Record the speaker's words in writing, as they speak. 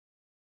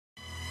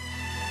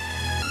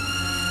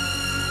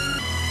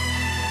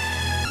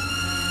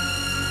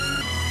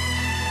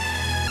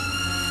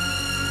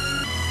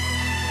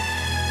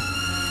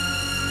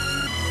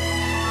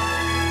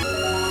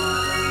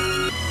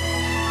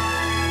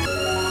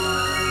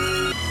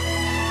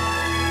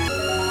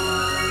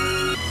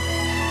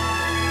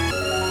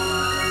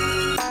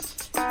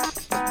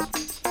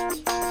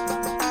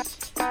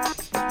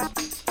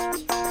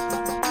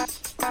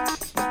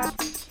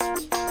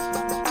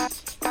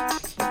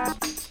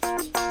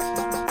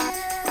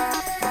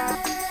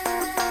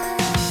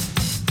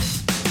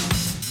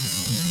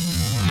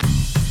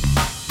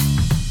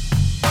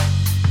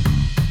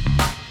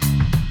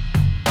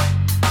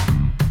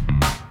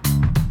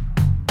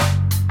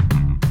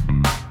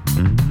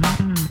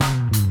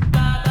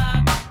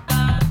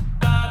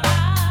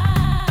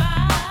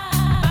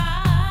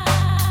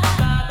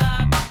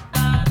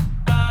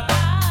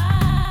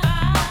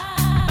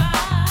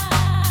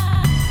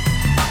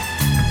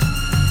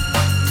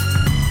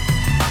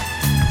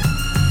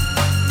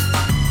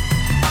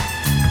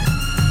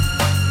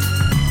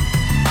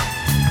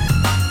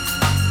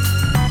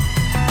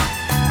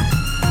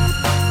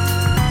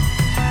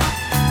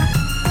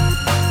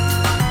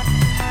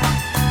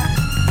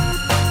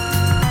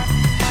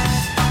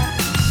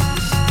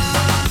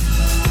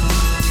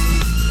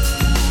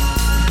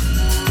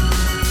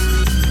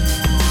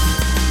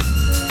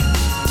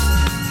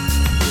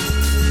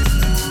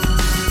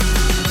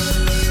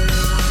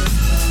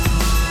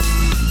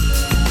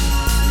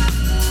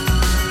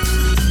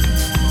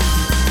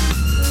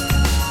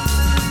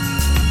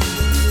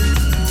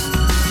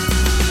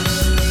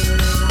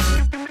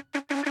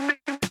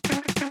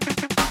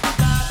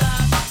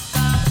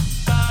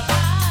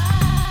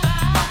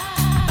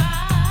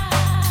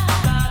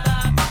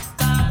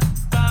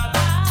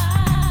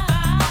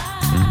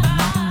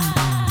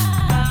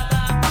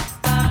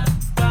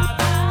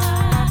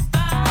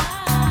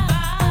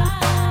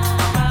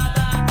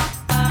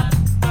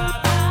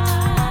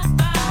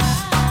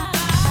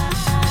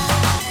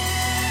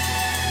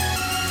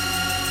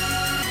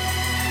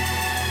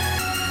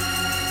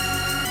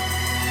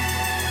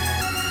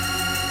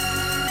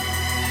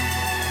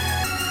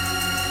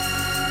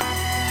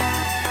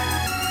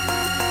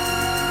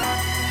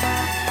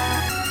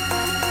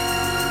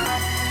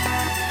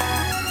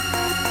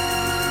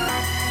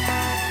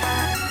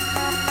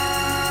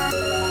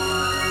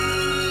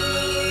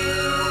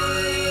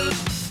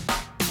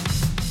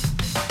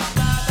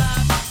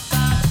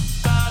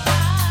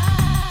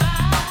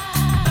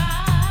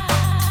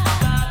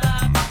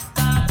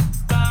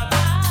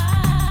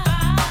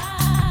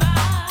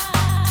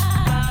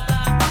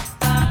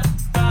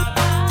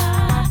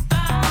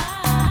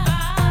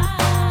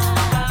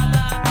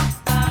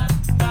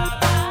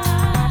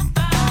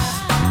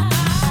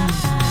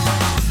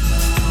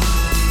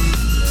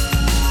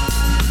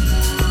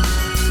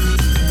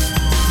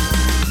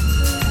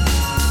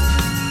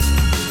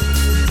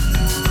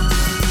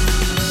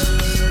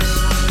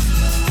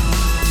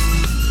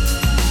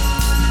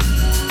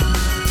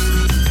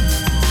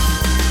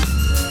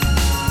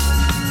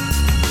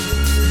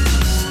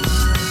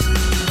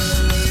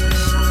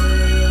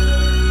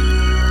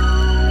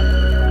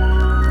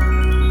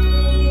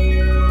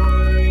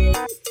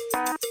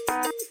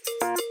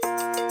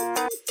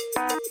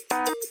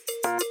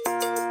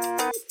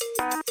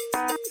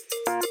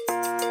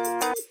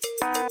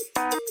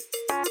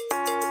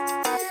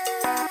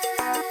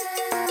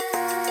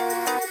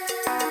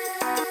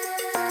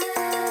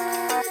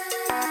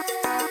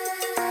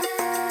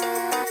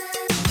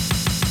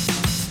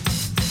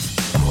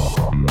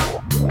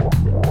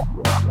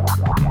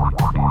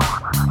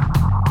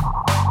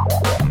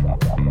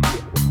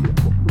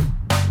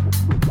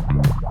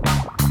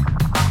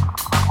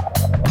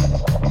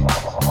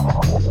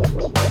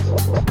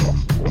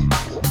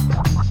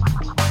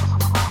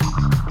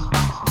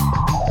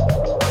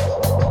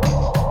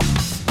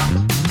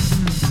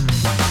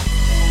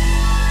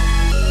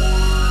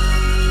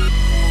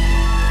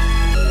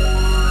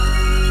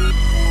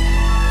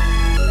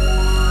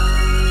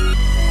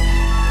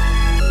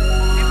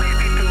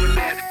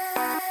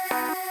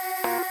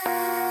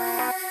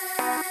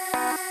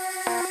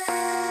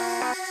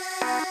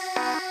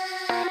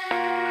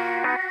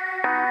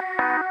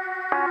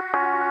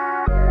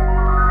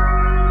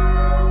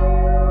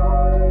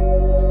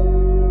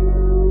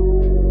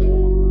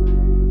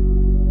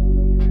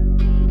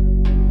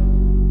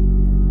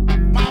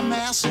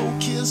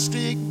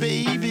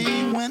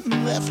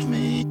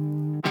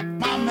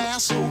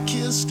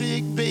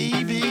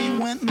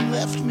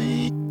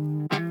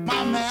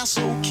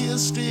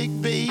masochistic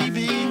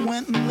baby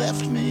went and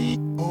left me.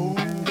 Oh,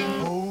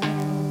 oh,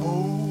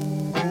 oh,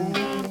 oh,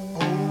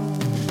 oh.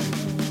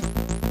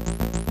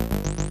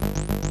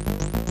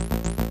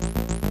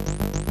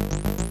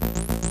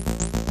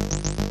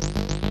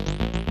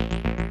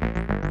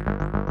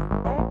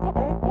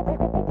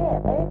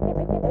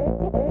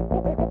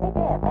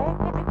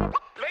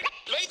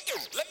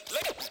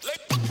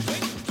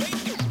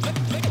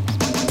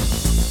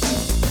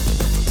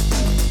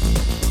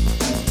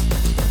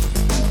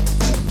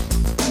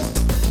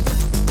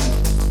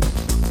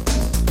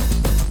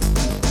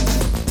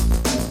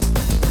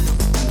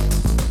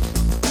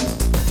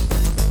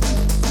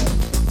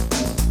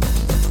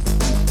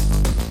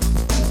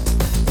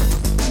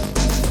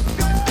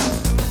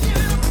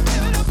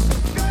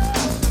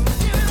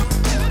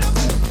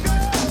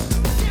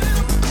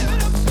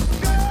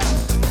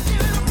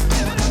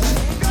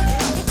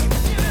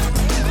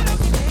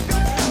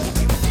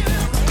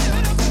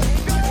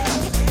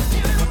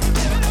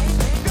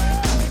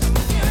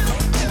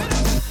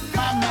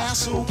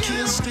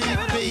 Masochistic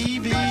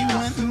baby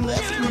went and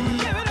left me.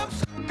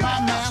 My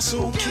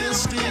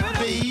masochistic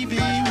baby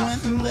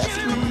went and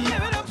left me.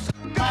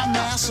 My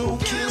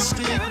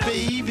masochistic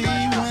baby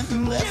went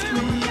and left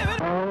me.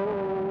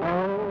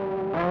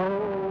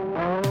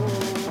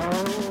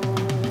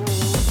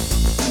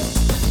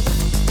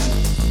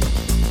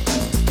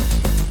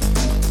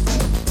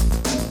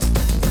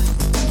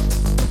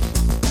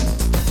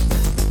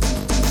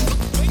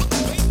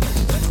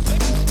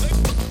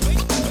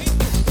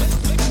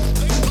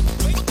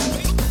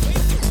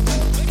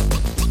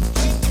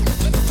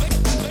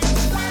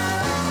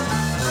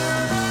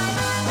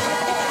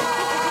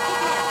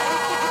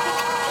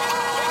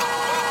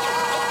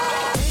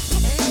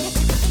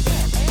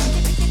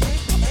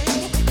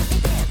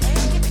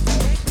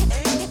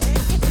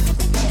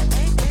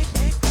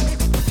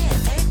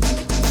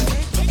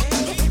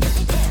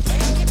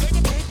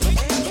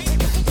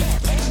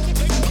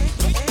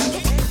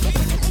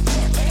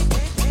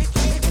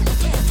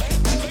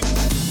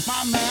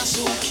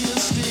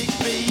 Masochistic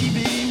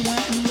baby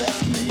went and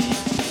left me.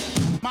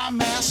 My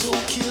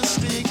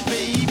masochistic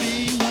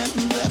baby went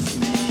and left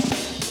me.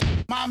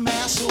 My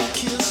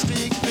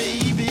masochistic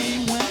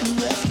baby went and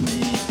left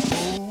me.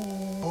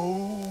 Oh,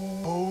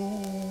 oh,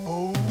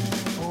 oh,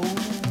 oh, oh.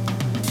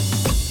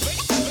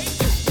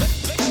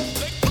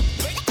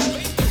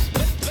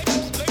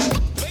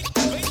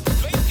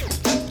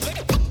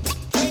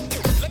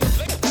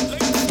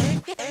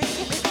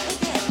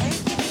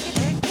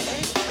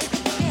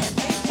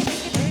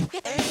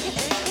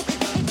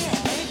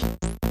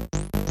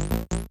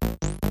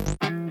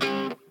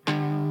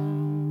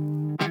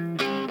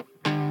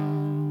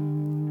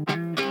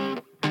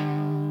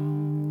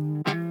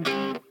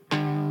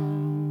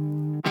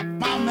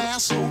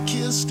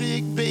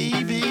 Masochistic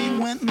baby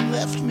went and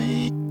left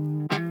me.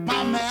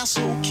 My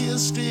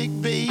masochistic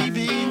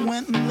baby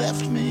went and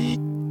left me.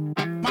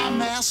 My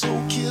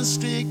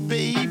masochistic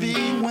baby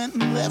went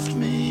and left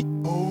me.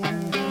 Oh,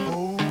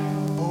 oh,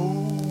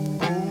 oh,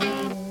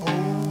 oh,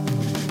 oh.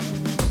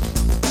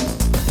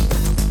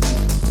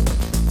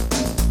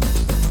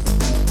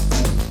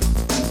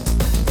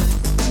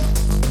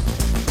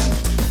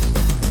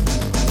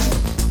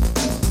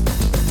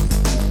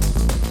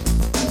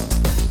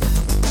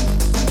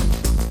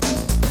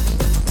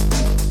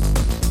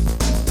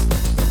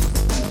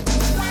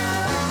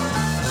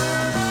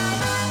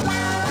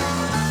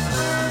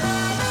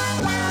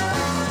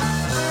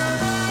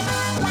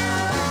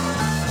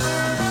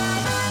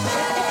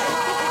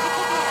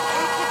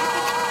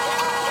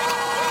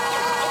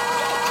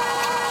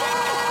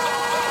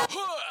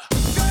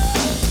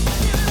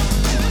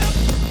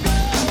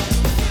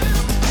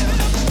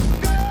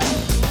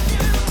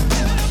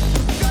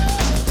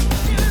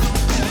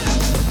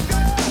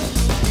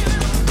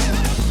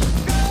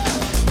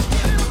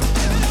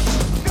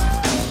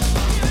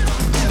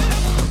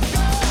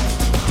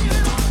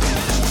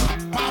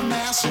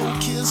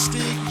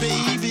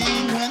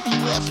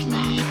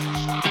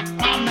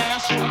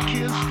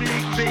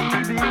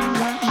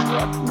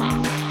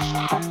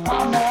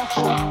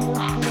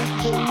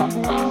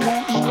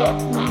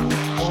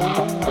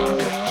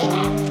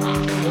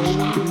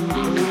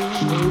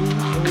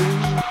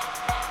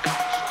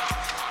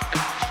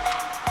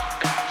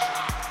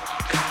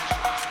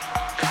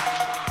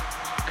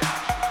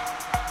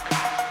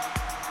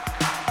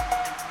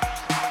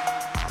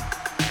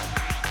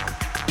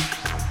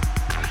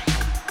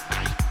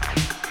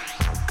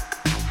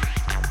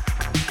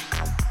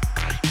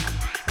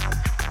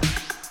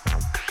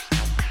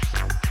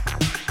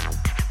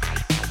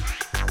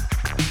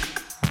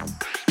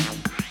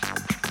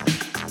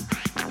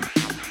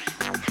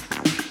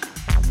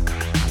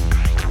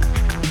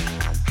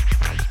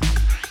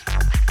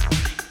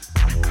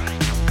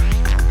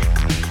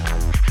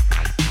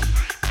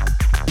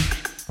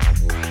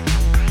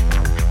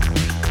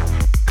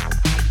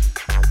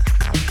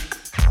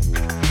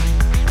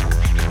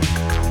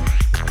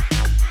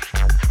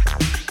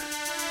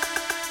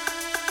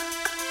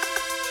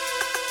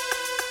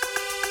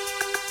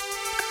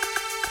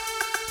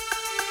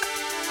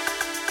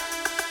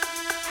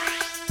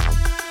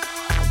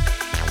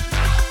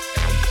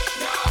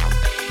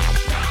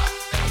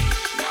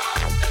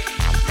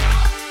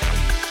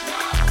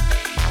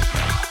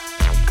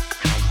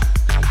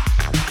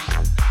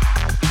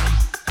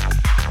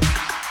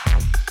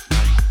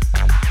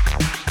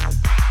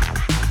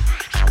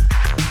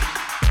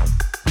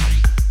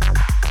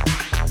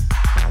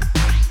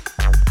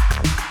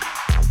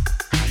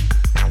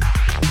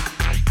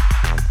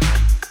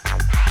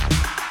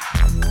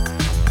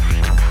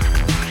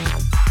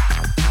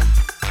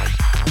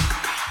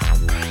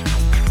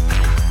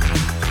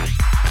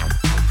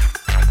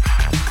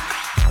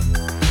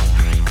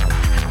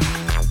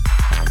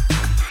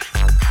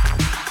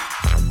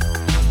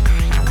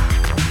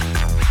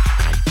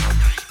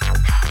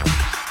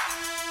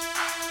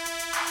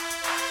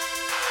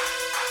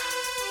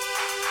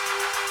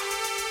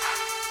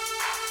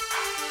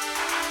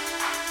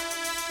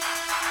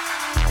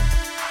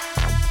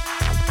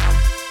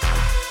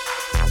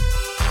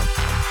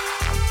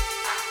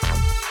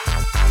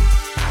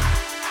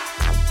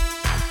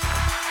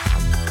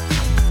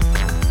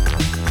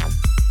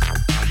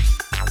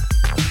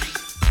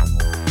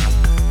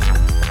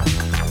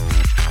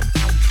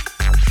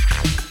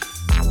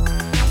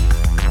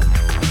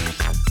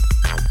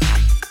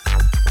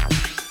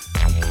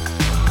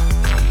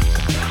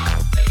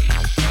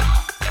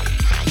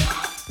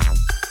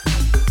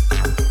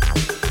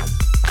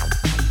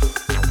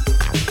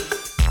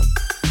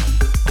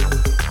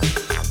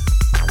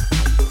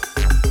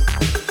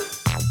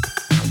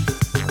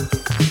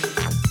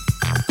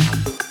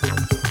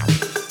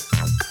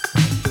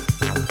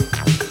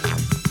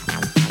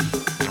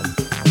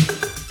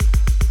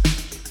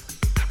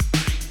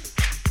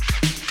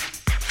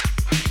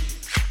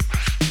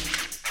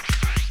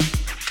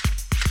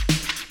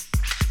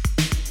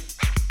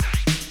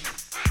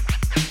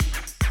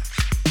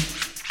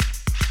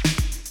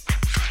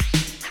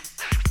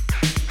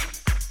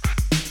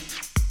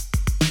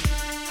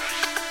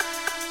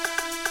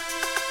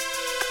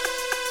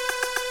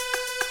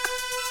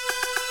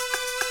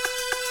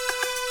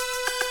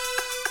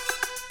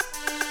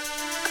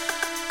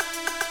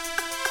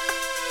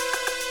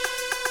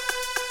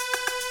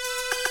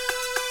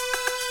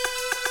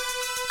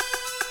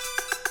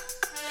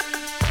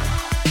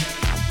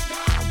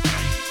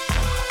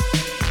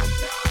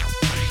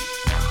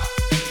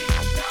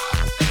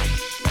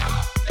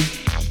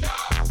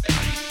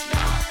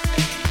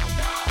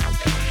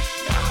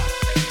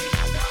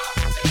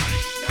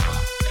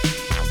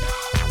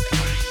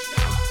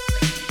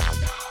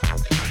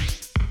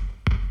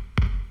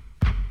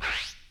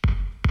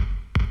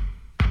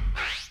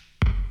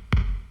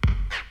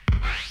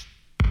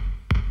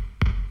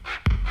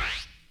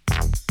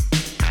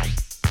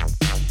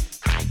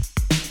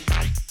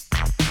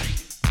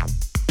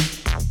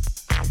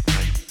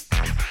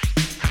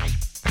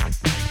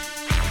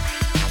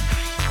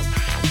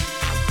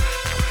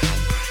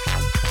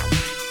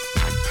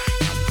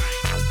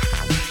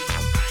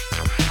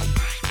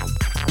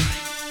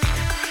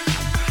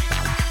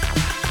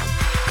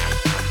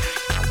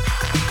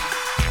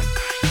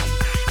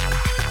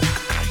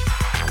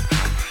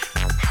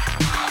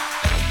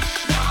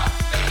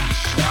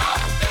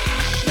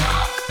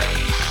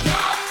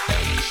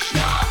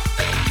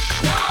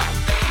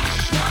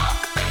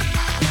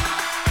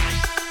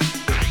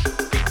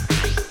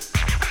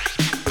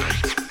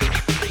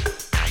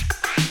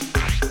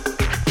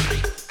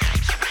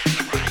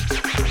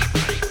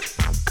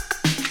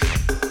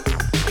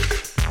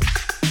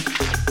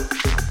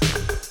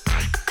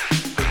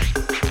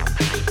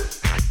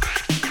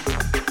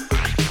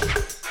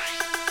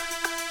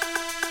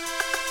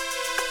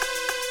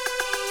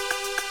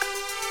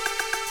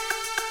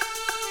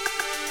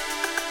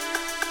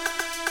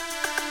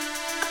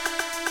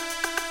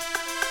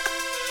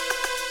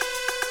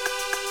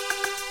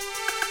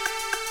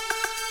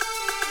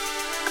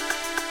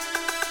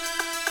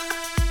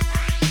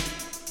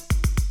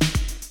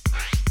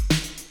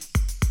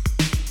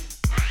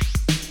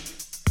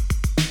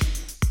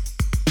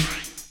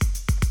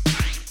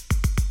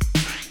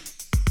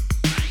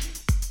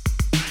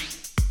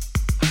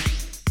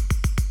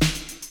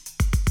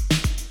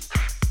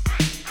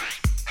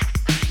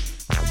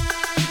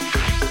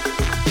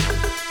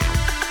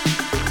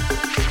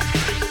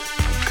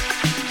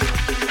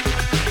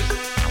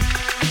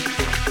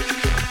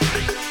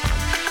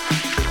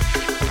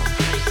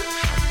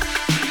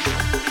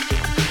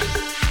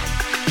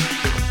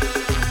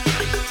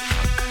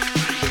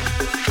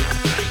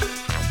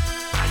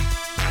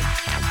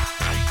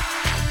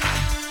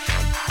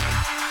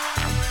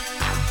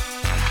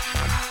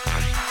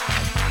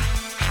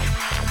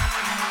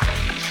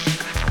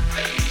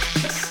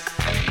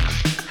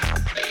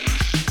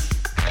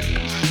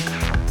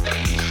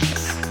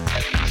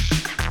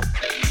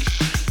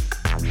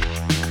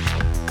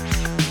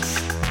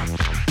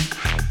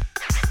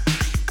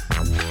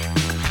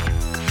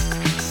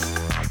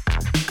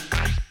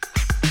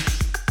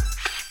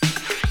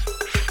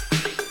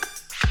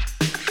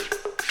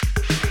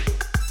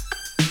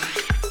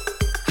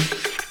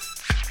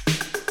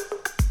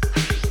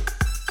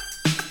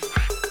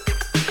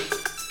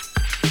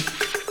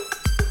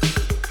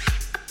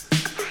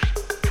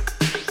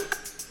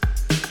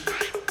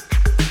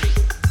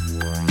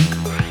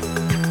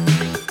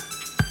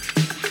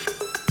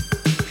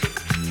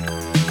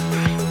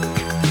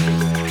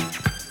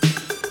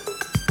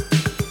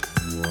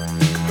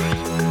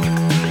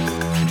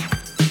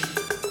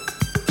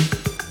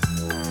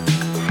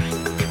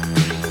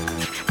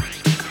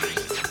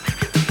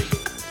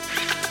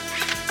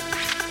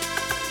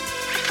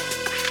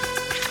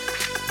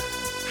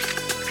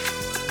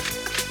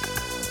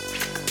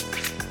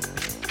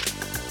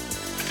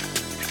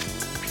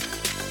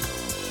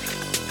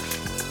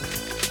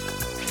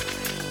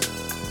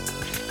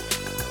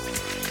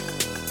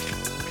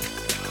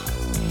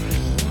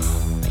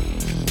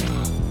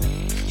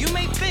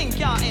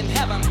 you're in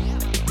heaven.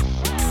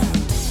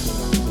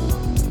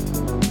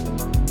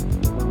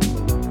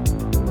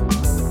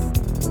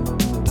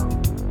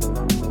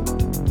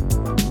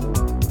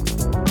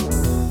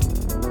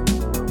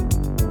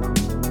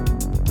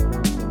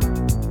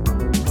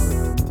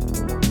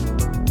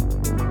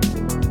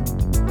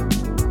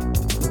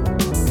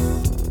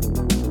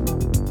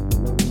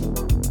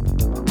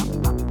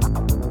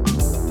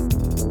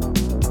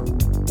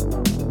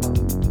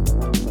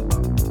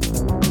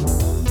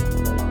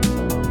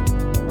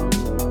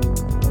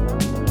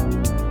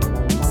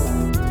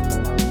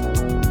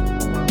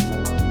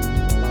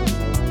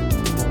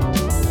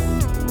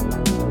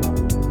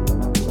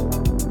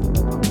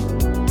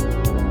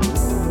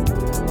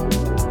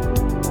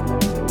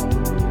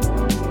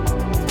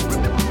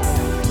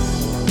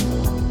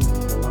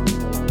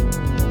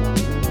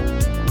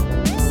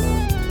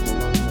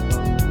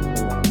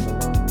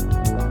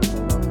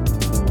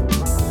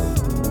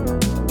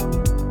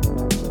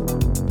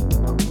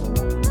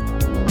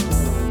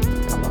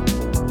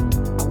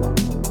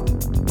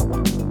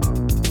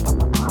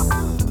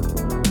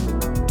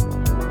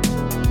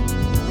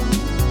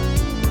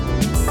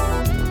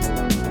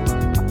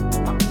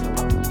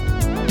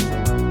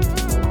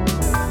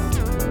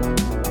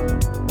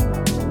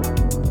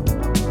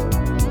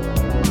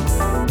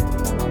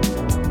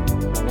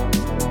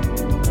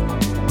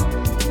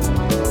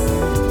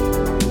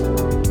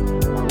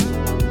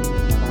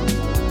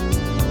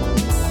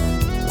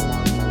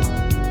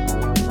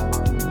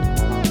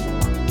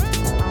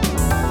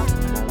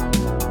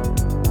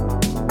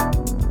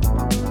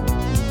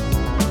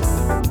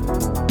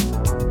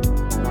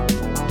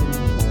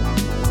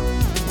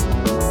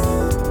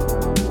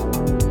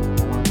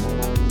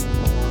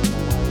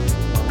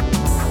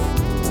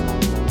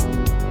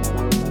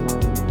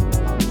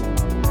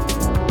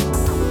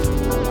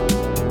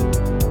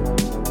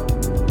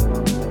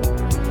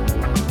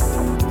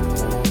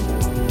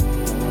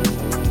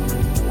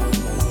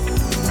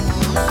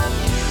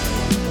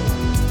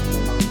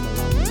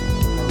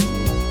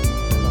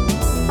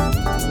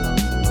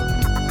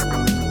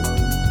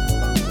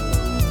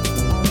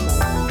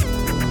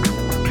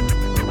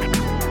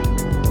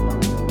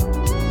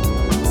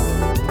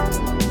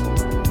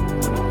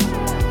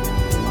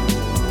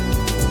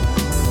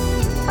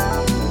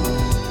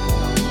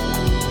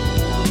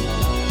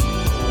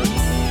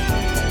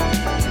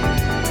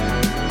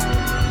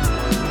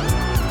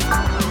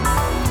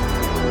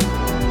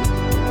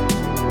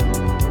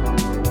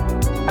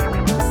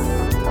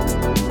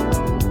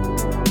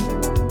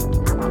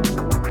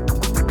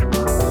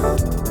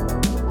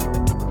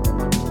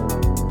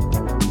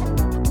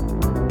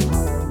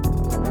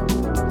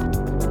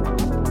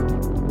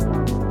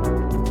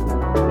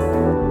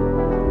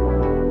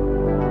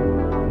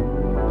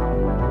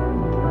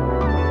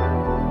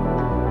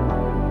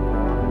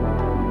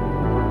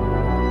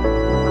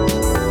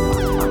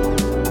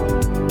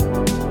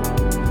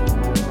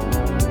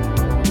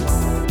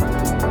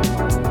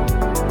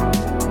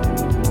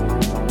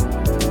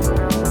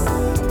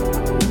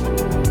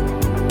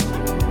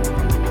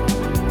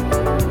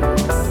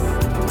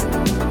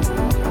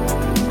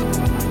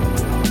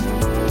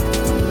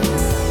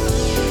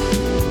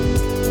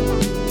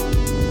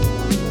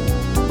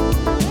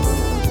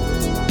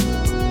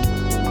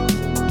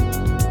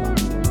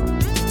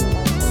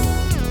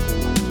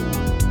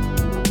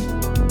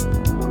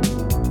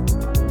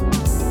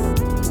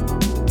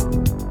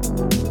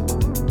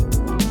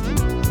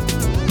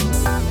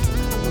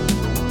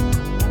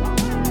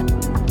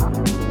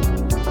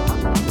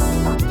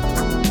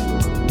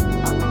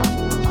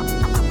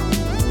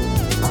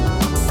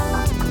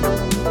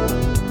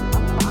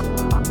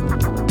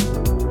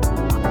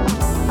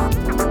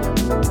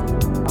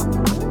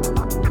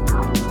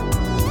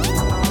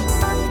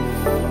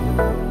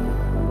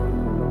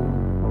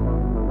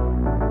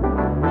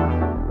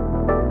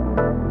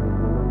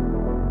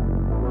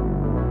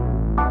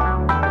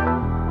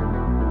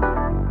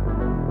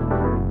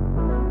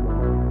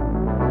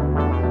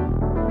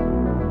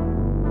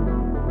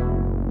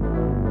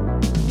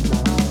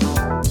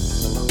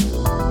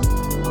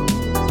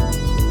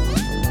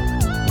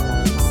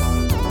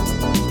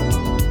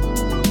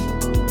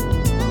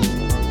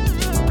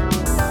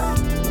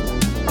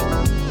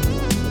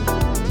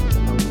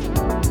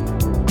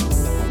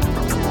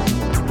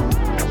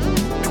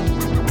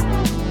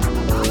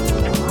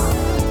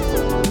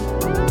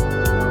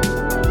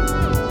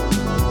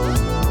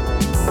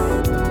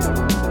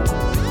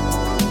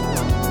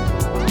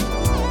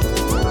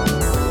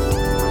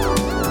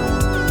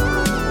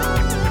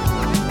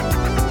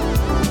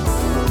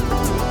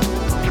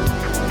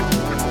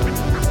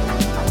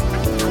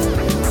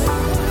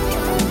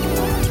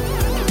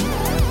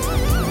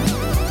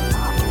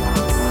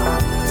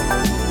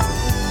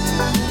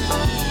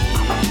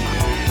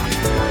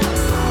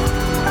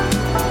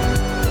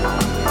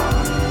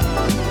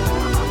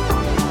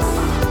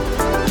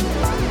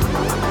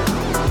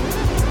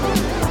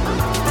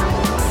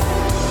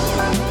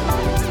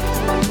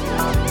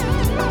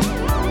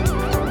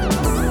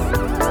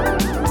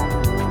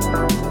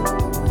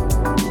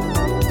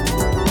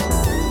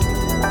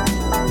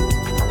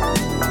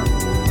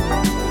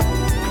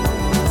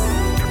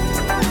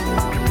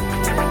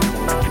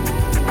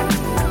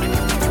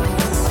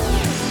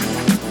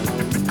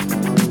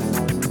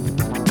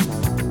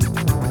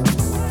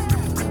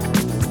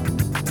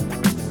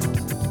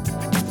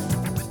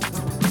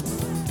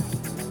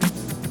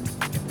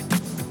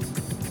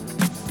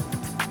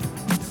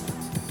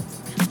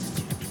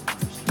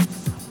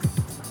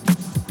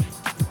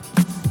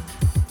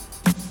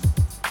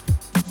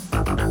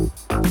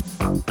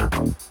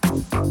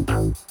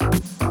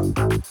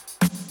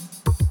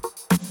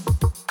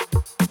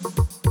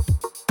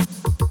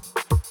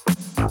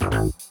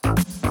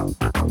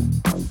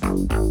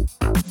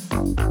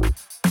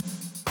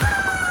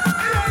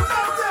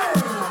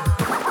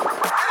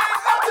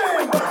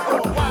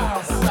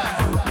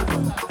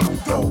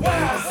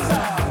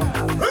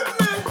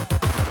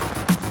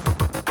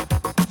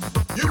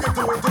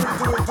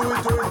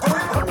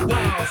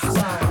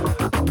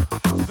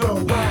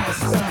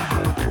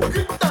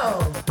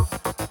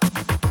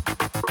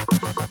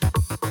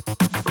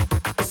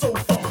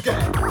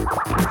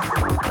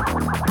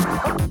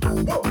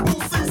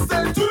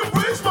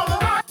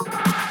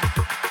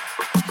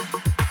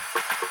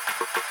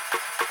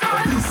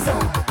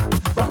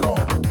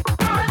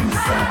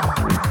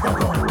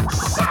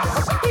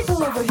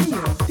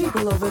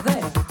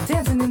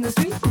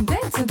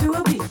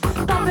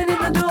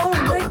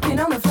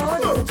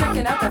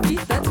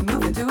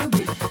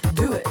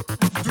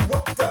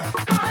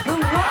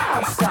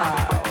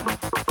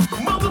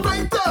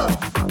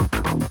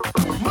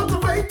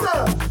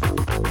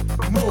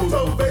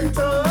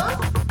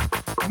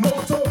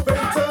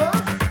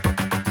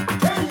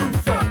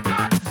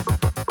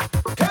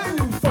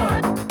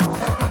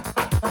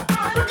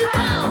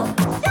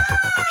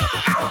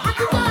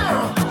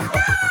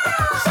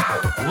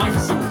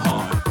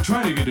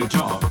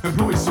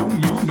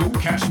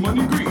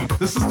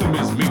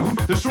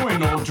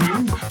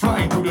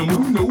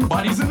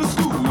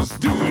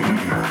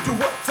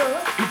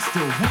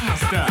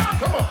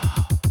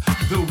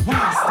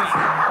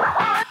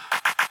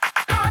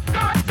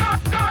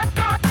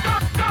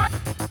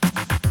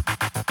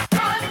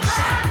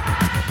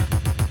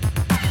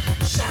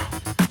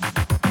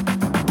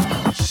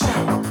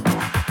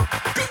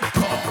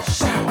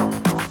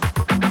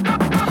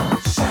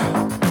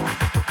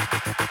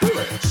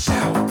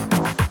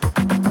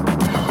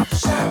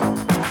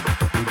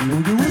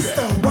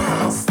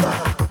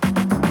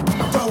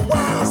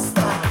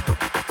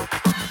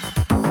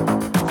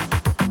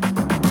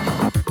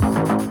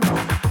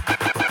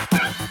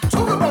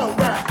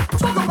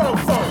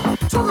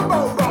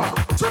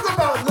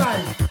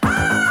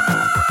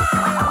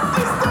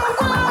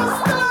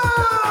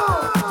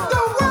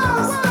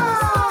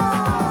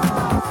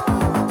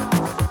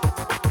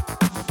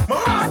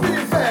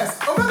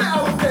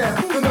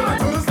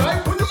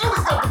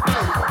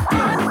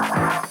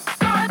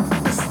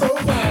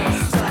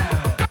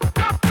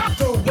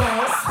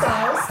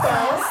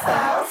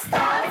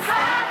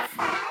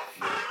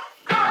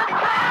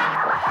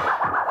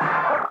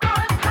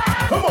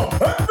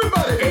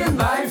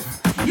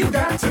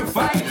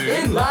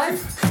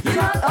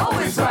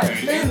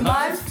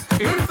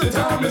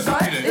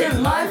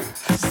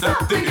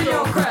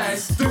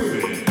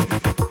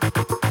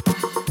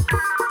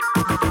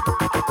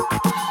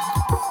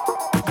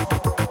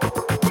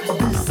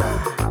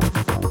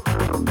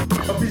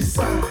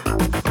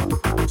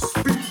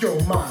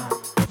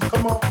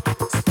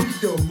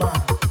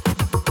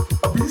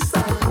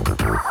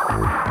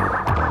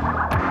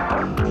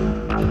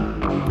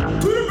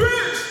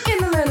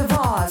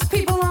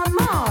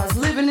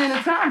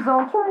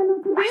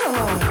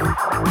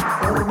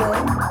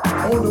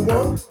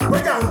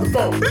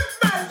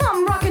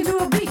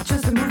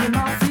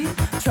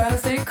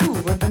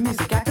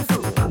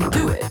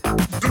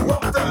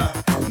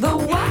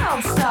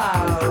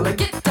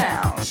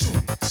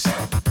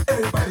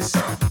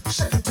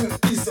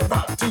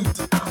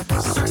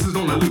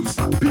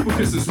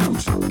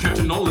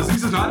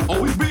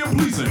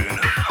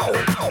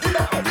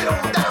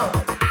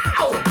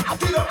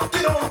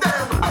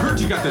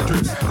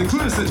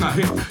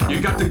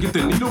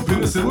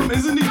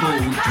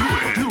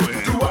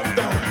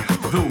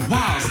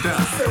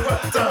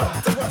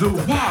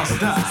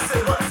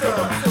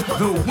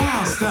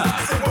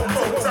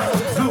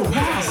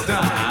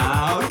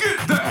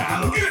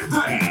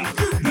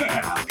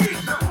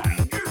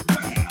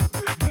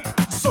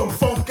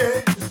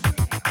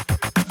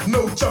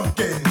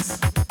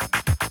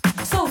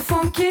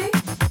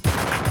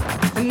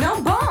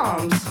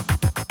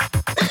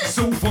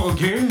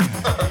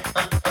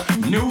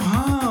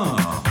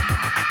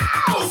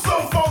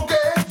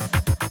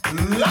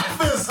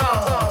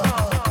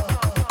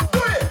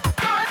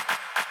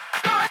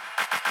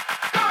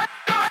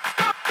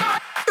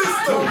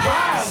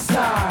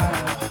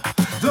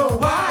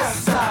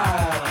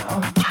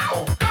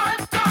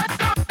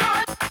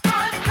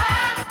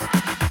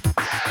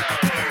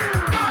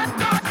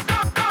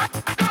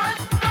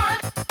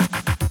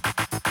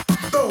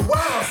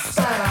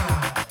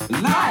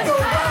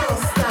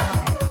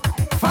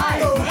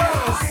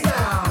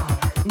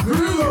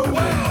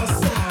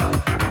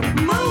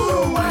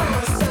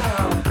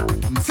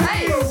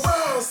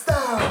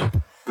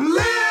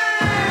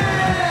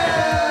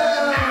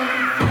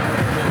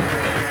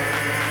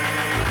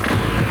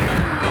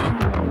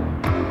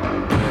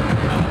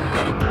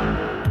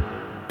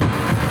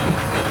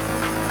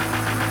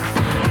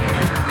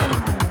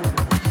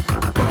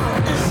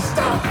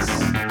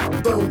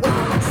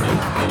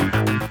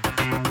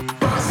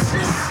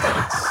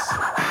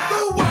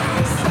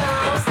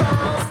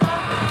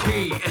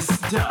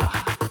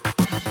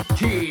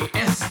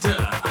 Fiesta,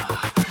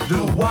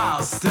 the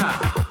wild style,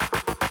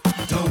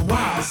 the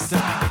wild style.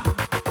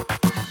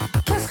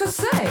 Qu'est-ce que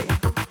c'est?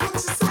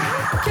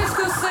 Qu'est-ce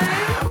que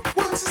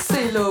c'est?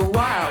 C'est le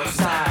wild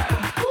style.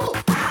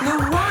 Le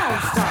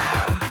wild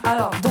style.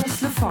 Alors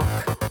danse le funk.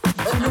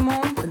 Tout le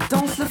monde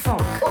danse le funk.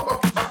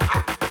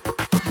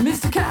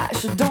 Mr.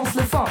 Cash danse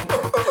le funk.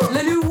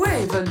 Les New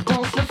Wave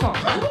danse le funk.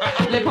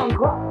 Les punk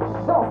rock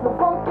dansent le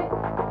funk.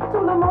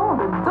 Tout le monde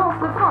danse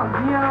le funk.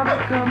 Viens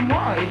avec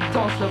moi et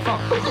danse le funk.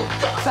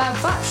 Ça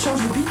va,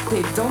 change le beat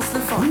et danse le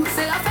funk.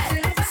 C'est la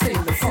fête, c'est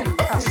le funk.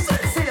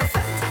 C'est la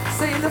fête,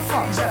 c'est le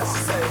funk.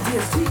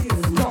 DST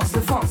danse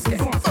le funk.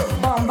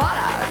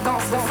 Bambala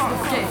danse le funk.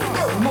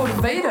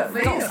 Motivator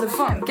danse le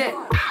funk.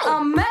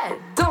 Ahmed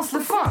danse le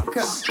funk.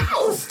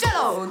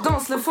 Costello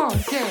danse le funk.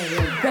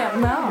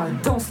 Bernard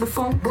danse le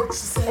funk.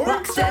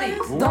 Rocksteady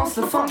danse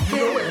le funk.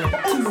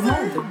 Tout le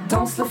monde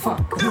danse le funk.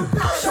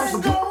 Change le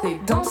beat et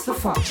danse le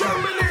funk.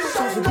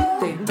 Change le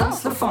beat et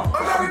danse le funk.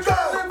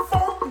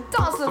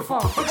 Danse le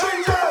funk.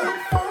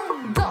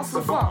 Danse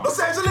le funk. Los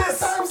Angeles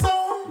time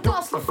zone.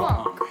 Danse le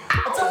funk.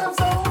 Time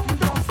zone.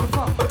 Danse le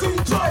funk.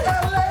 Detroit,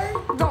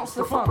 LA. Danse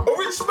le funk.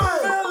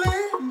 Richmond, Philly.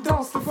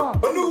 Danse le funk.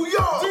 New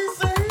York,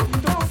 DC.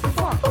 Danse le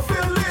funk.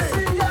 Philly,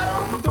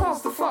 Seattle.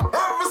 Danse le funk.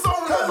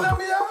 Arizona,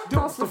 Columbia.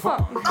 Danse le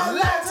funk.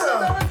 Atlanta,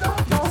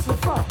 Danse le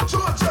funk.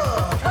 Georgia,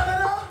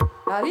 Canada.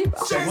 Arriba.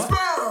 James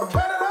Brown,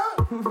 Canada.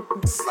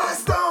 Sly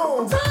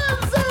Stone.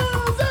 Time zone.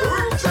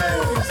 Rick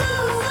James.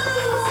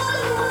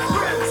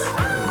 Prince.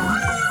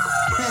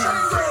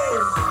 Shane.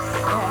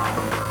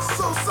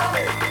 So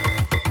sorry.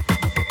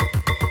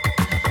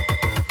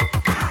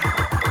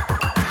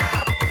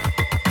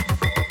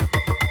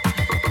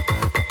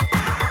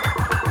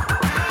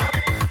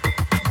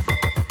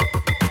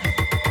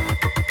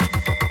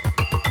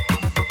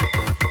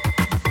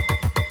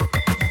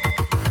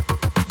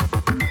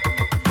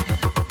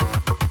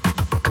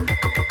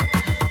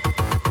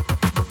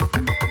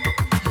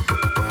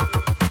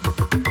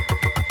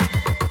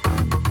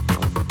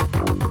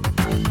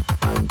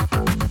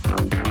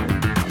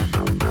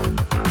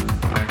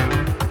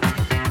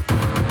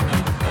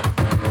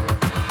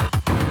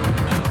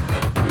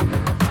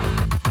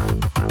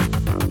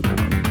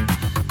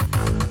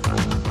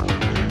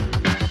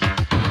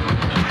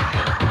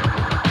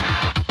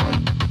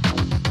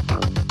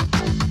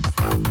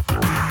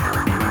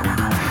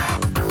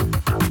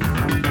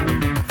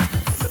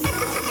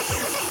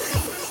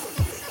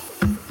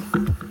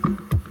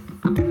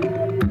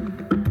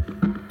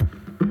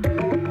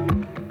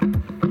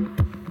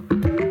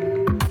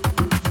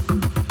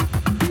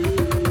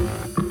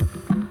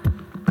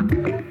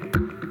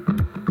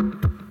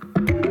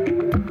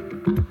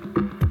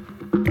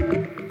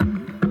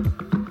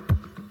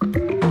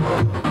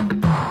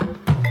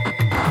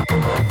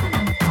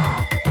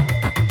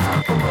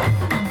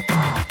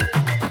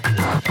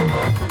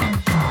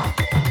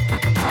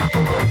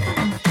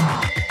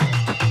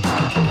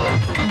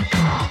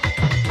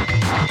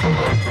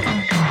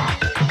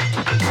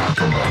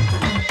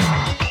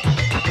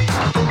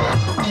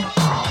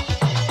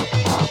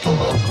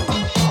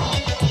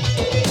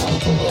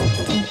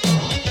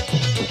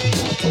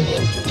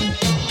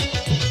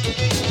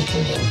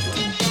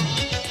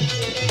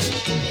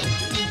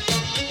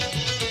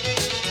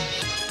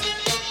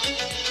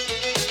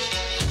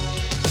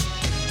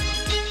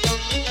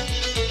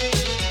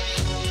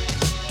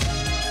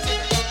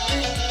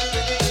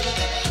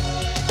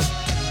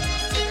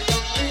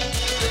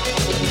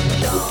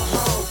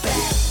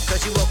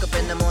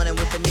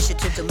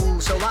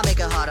 So I make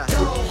it harder.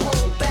 Don't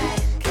hold back.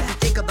 If you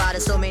think about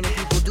it, so many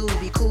people do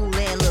be cool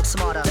and look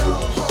smarter.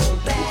 Don't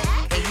hold back.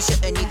 And you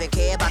shouldn't even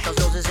care about those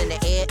roses in the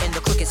air and the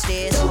crooked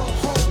stairs. Don't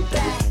hold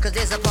back. Cause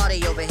there's a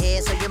party over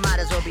here, so you might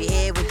as well be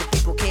here with the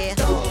people care.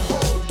 Don't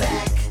hold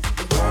back.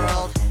 The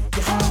world,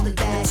 you're holding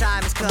back. The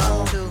time has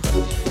come to.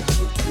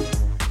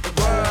 The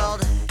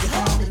world, you're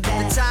holding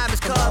back. The time has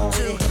come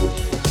to.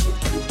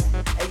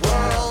 A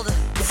world,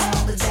 you're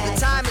holding back. The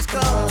time has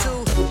come to.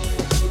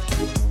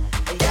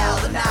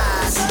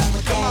 Galvanize.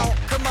 Come on,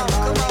 come on,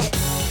 come on.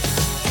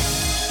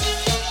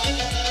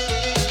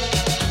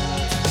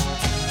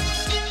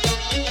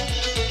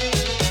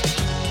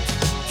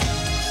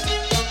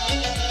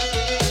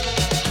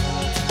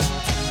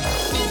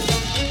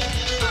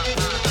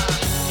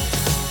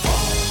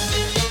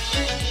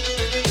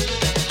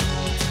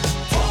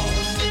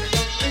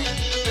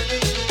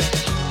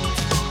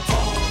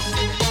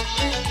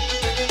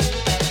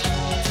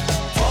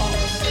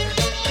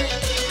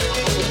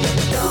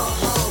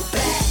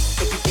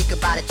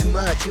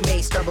 You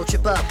may stumble,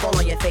 trip up, fall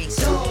on your face.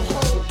 Don't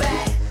hold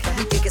back.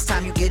 We think it's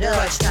time you get up.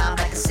 Crunch time,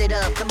 back and sit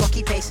up. Come on,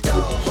 keep pace.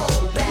 Don't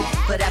hold back.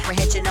 Put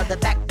apprehension on the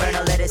back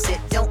burner, let it sit.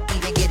 Don't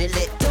even get it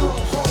lit. Don't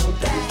hold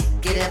back.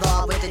 Get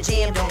involved with the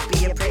jam, don't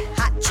be a prick.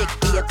 Hot chick,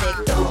 be a pig.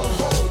 Don't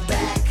hold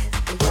back.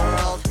 The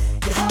world,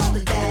 you're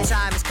holding back. The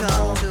time has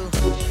come to.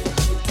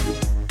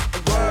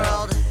 The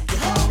world, you're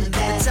holding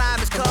back. The time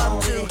has come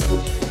to.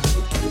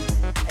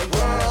 A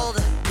world,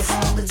 you're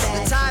holding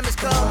back. The time has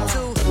come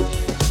to.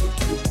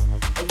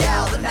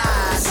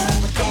 Galvanize.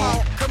 Come on,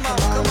 come on,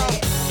 come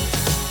on.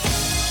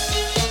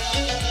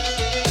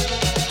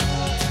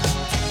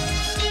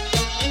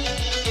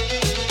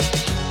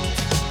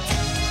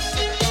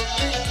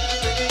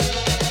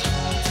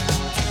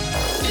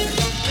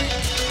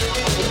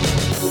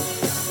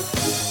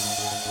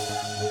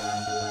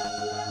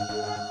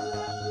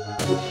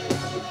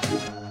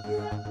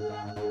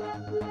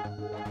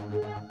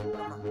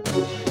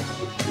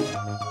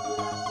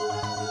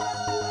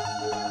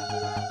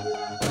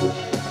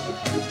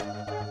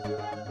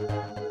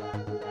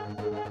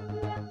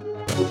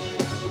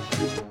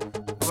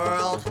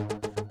 World,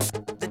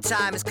 the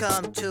time has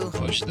come to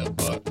push the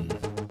button.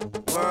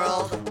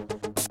 World,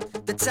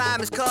 the time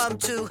has come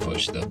to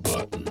Push the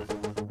button.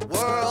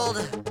 World,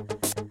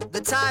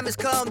 the time has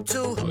come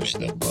to Push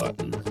the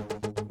button.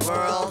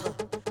 World,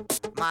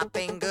 my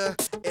finger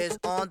is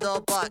on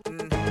the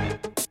button.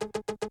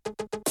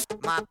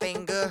 My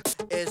finger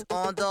is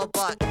on the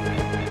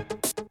button.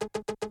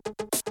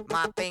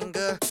 My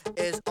finger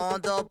is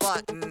on the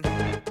button.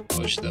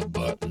 Push the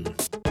button.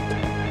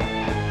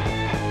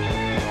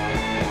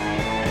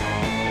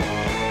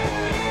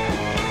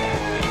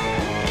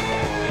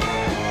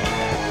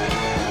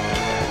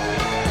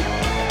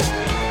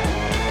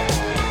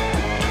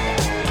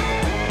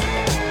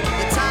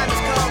 The time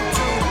has come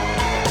to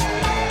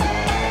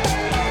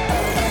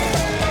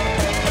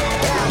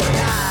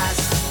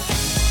galvanize.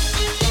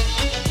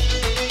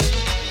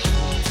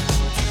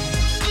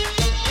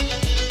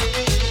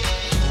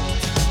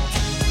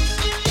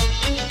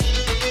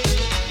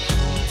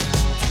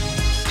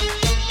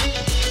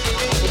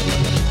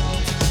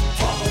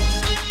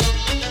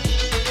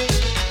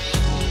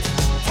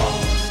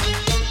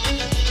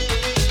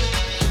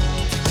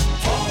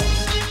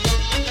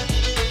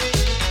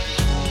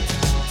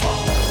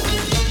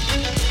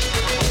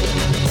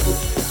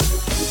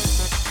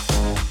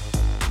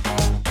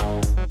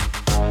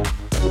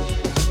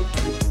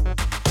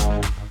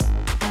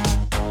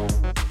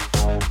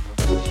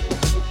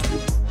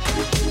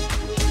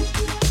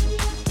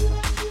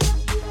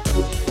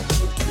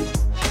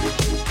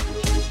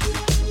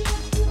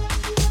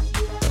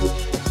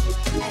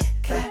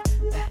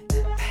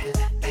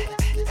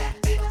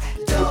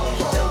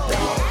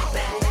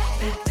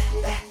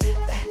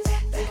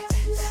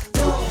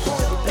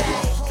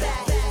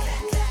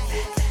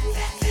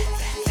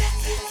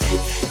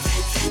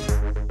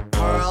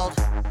 World,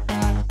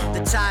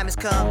 the time has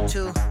come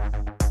to.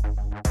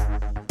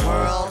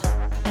 World,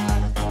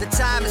 the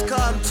time has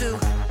come to.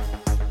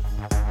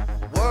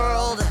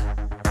 World,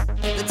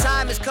 the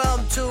time has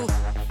come to.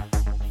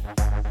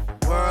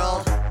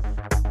 World,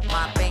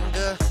 my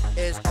finger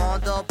is on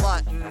the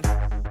button.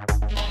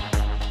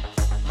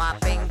 My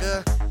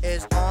finger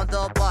is on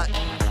the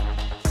button.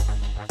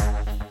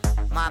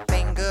 My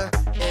finger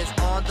is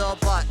on the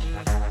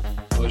button.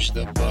 Push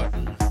the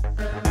button.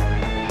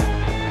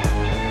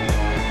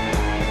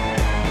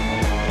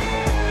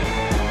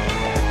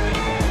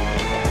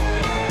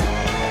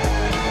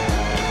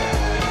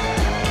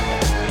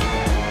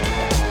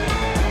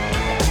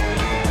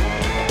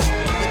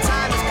 The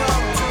time has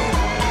come to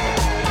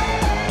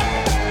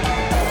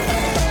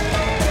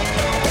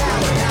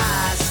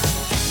galvanize.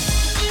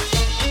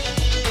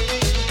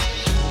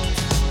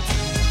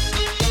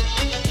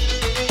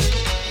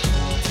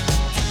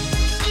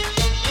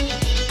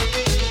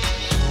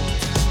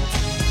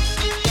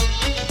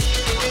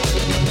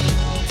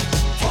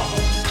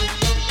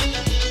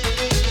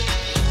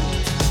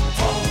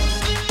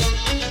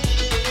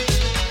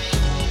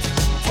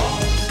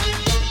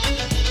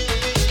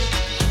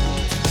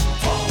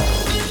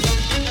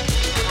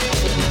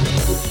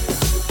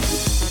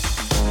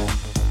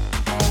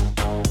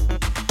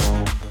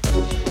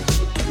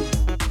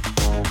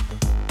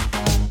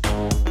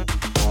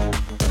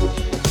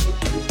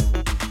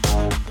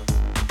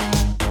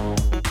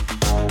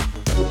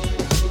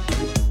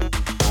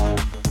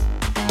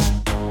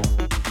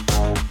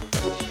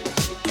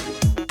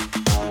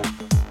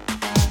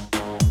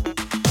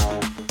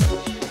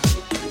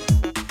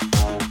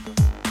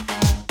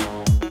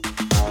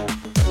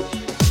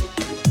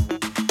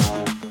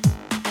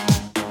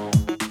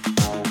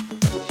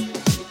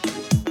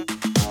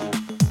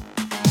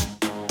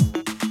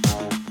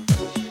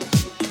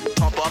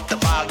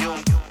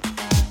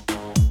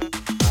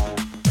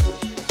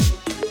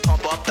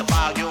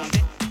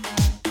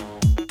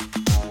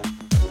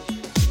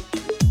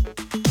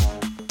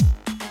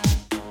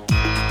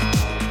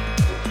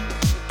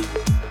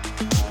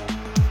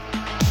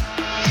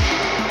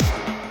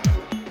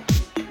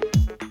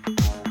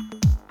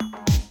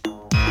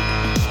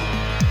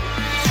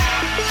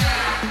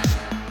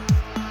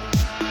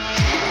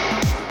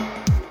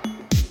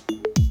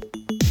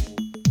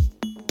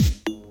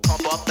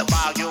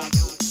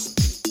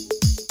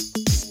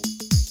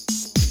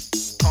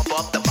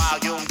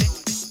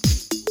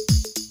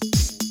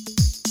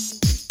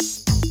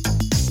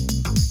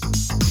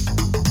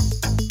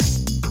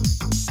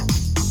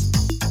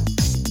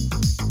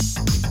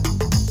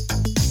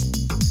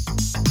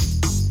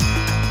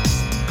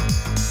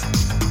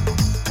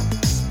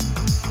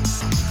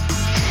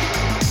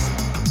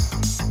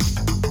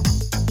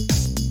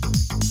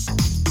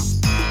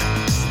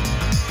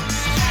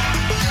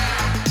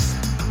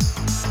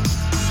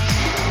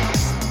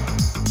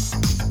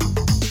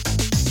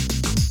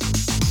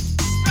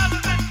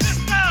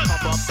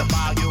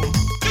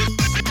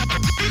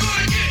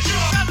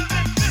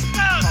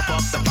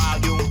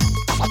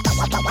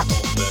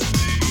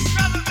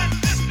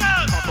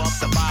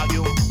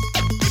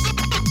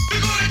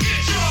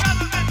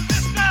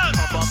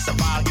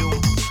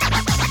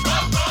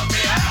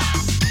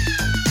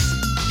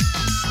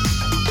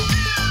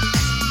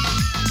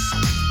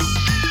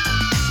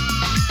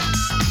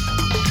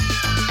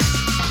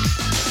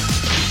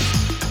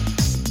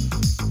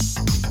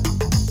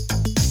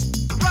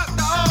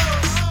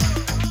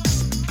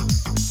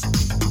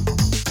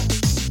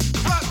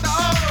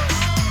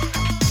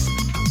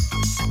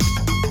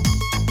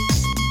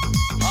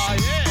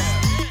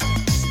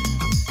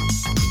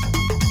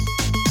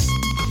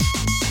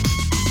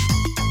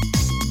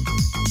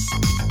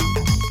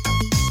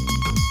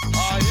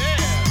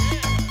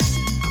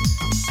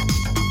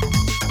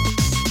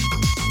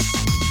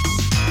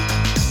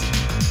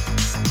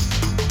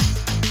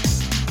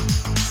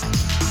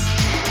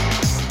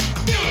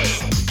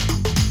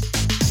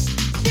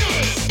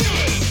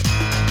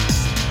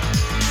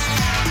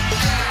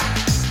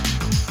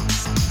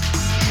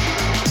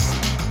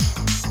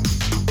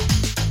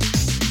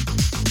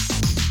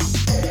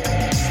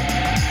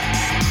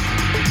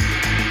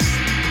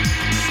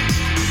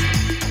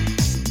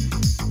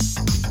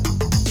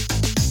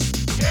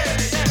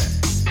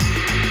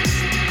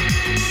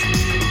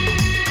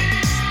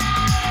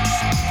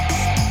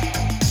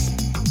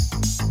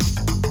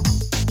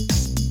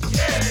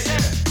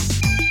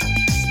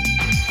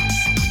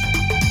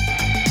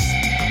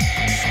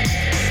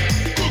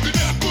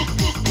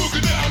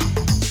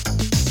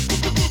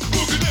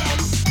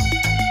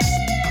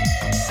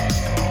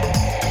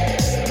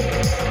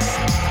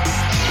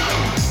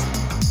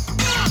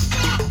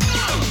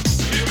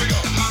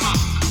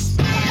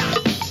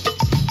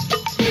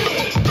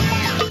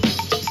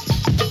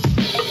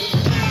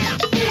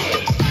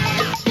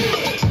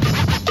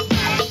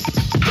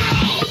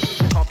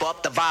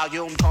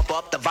 volume, pump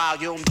up the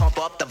volume, pump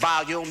up the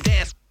volume,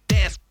 dance,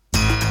 dance.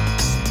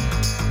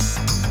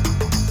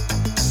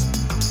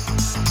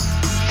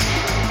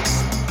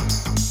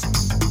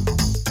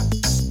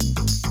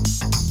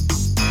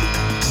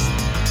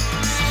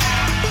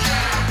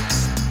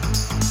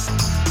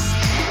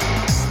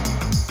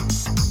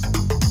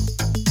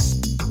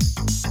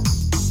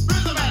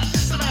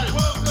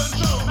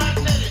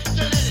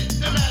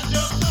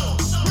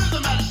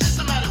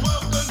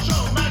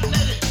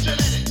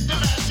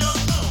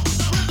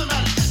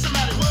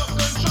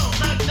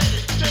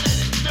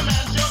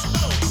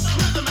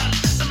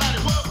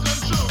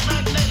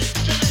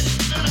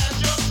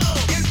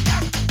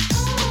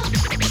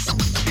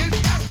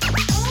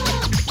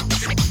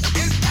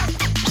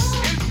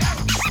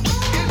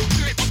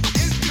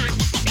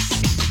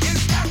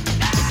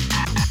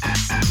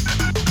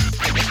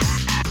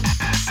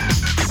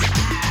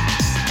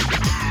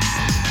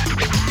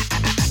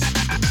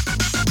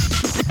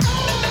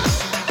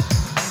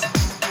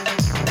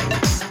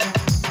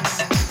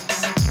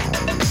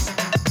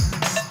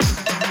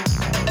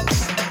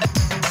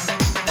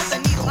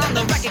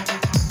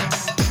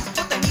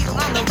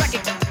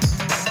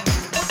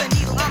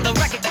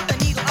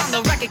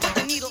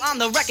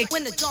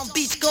 When the drum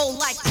beats go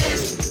like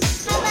this.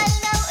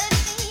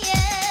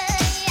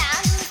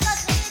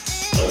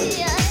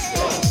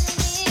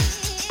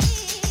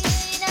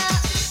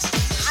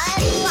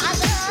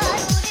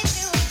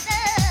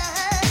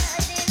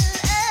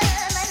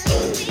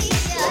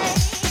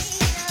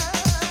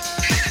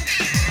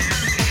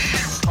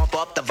 Pump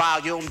up the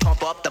volume,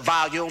 pump up the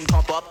volume,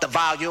 pump up the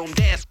volume,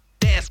 dance,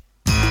 dance.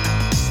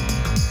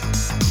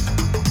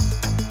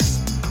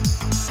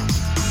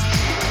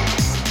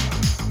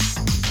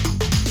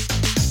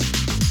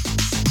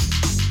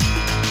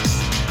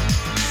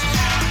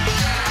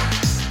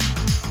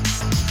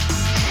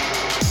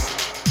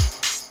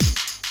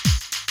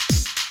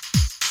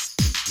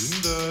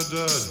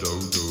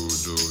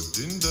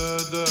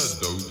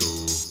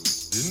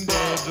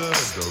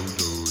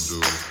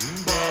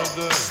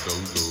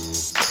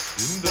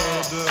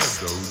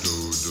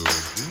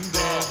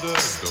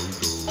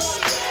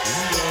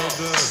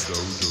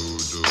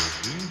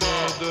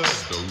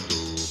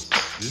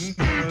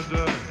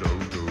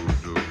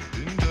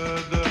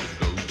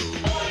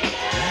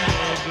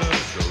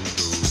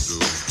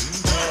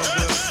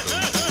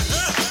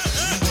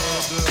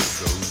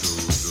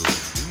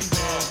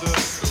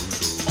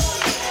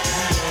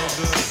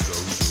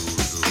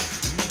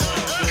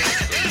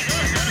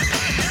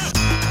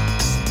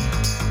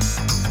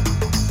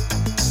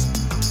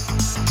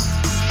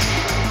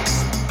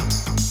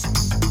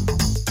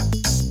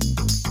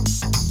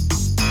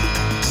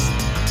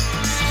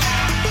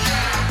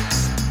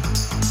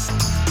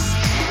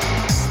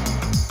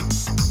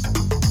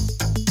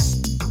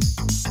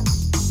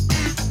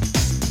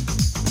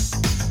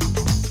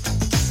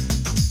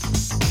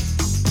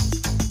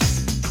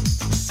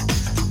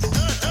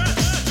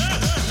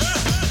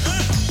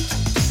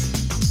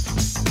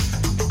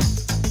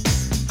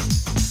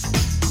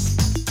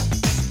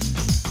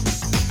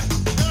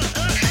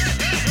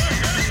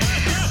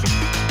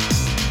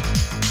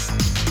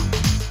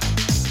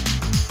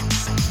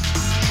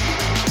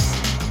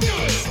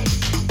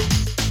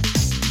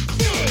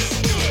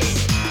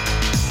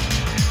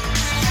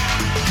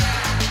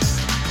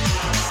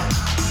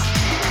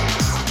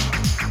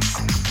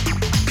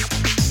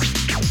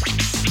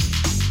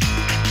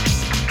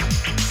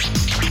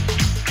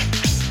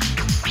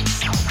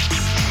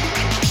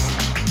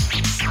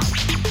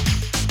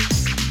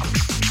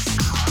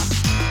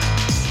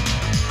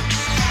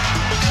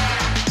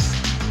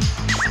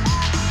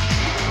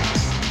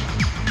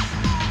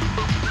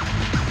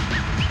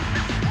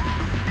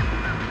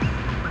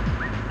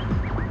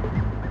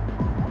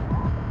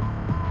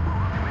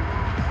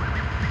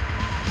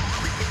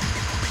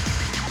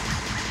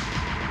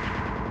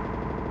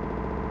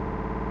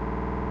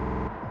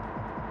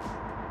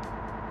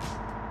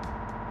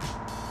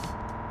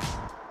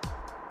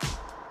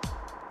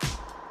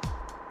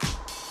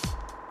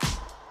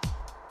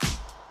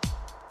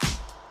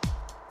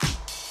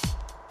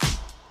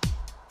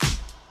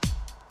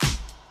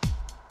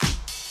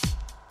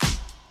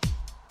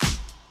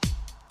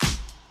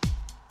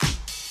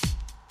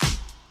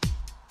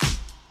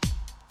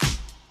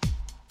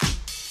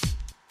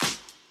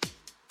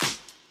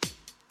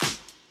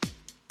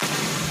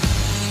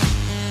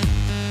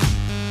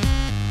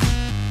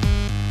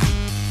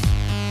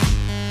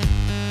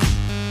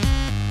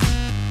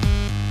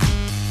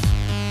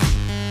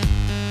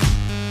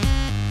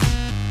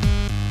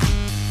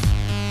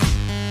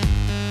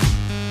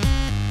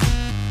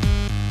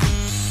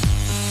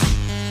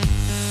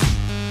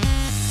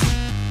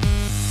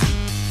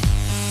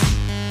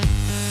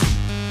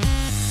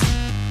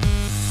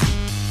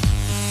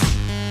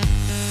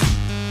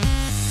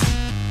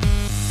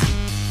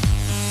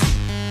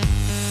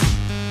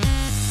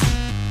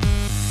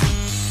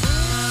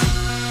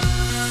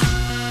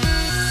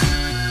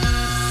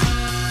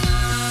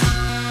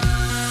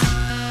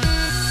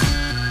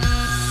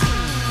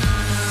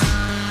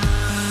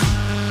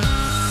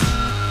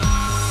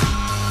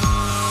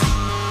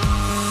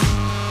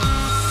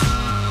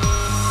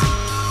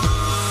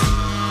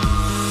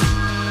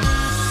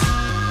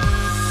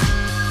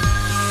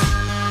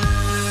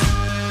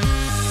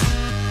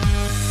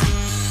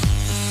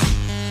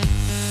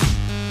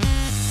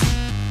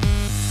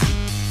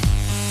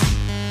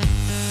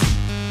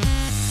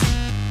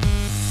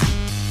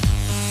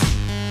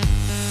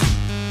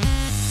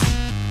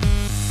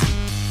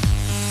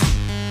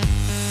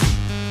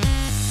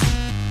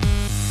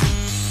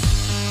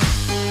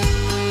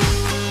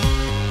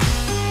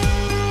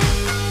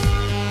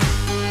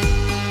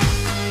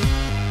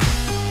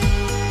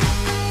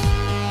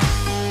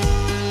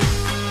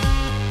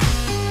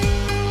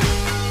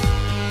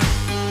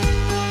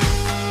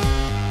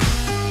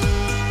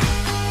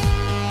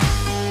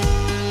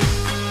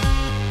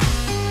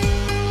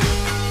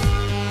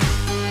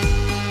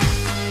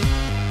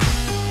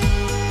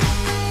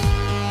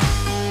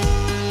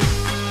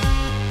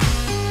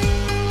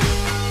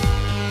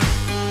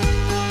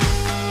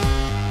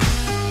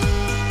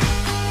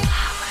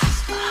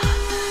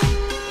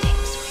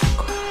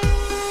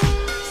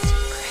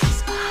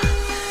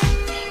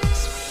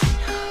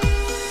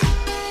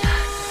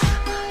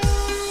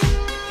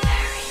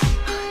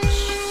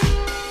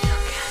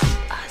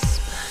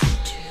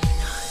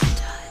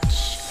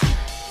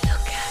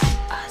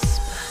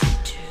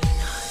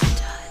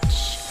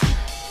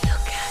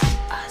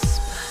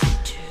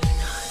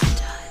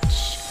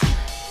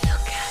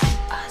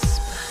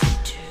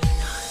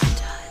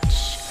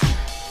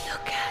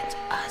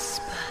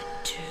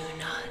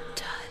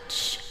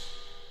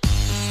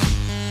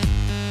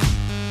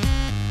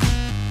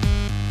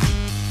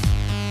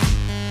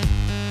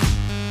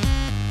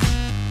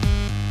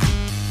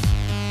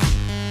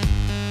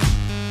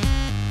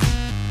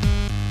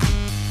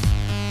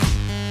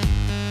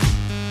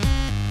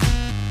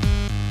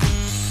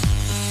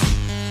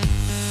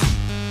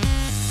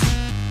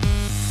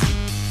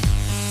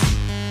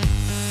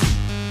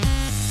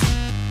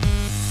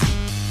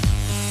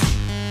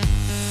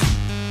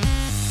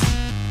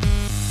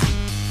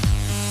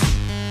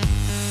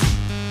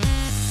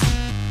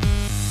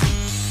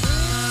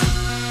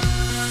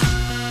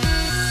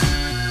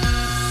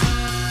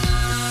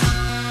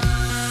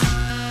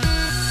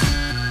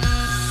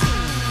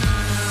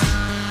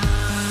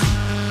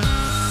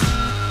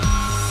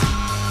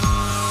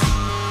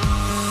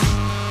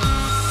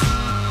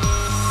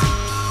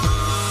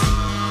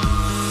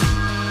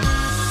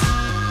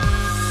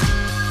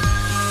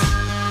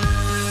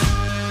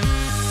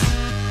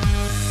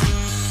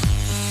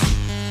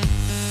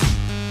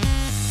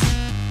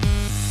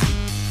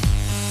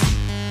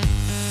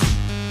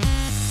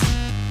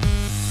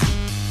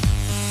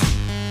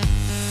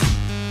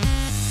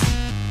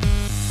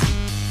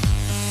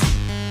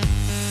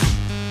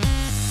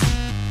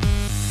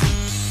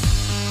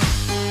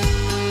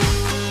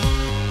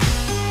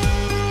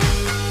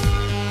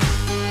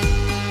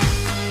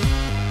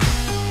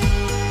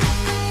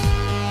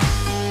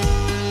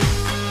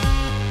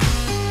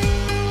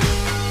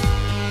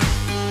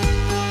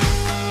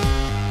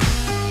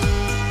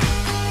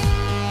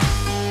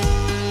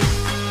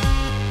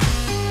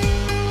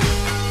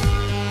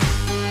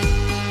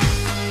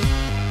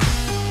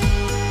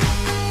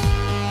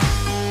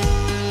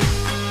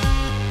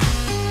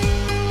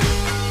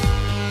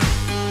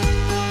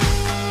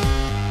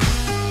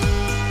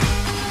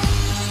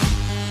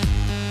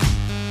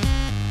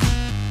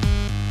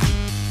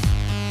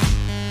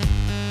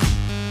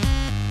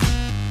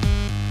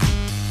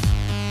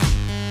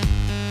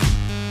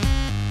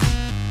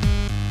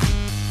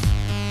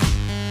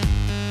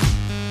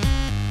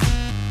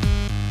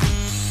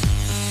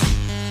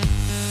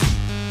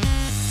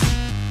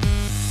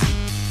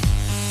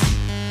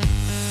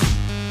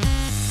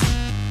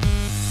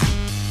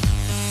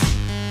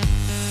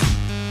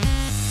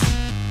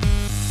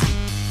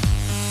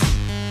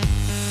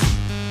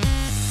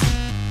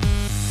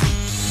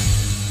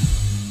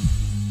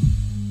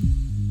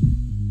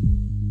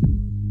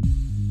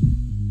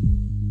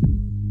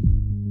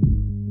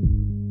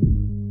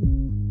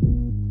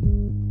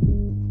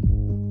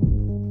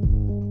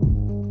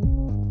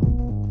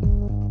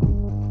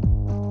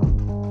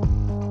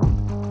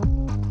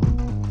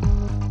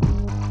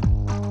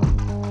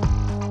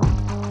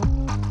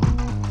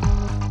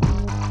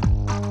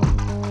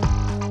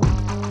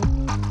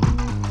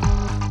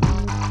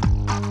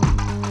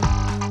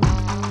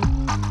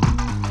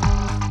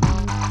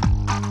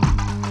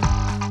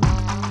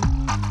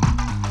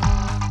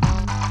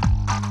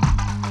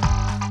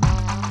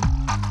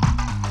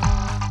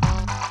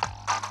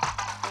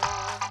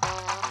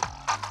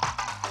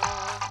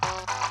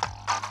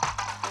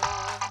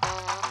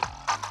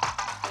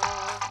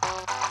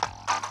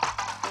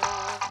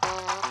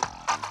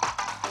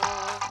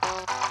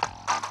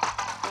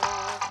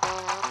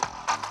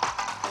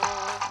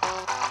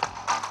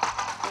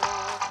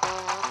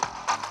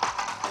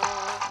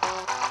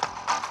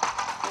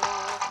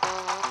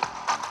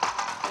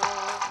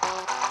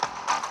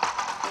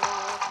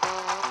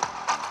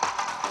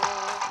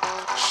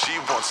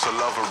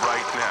 lover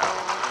right now,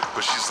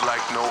 but she's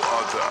like no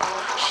other.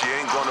 She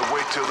ain't gonna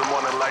wait till the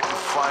morning light to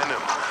find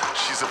him.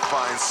 She's a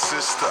fine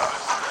sister,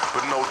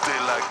 but no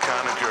daylight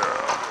kind of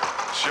girl.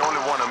 She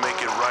only wanna make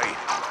it right,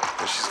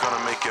 and she's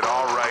gonna make it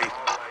all right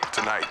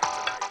tonight.